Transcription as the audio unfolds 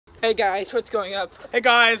Hey guys, what's going up? Hey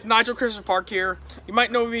guys, Nigel Christopher Park here. You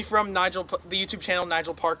might know me from the YouTube channel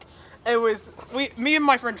Nigel Park. Me and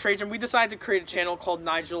my friend Trajan, we decided to create a channel called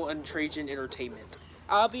Nigel and Trajan Entertainment.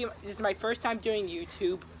 This is my first time doing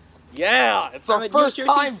YouTube. Yeah, it's our first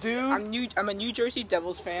time, dude. I'm a New Jersey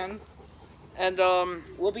Devils fan. And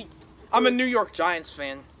I'm a New York Giants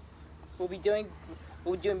fan. We'll be doing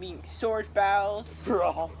sword battles.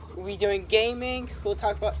 Bro. We'll be doing gaming. We'll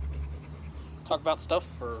talk about stuff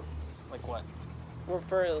or like what? Or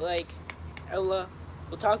for like Ella.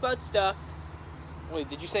 We'll talk about stuff. Wait,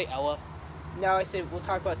 did you say Ella? No, I said we'll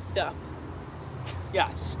talk about stuff.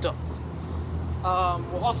 Yeah, stuff.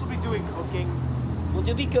 We'll also be doing cooking.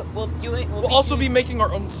 We'll also be making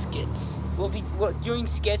our own skits. We'll be doing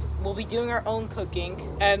skits. We'll be doing our own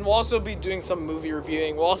cooking. And we'll also be doing some movie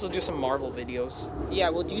reviewing. We'll also do some Marvel videos. Yeah,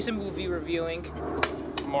 we'll do some movie reviewing.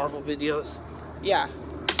 Marvel videos. Yeah.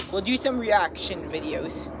 We'll do some reaction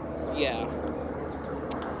videos. Yeah.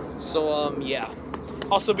 So, yeah.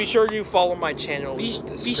 Also, be sure you follow my channel.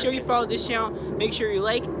 Be sure you follow this channel. Make sure you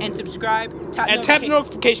like and subscribe. Tap the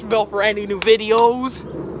notification bell for any new videos.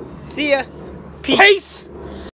 See ya. Peace.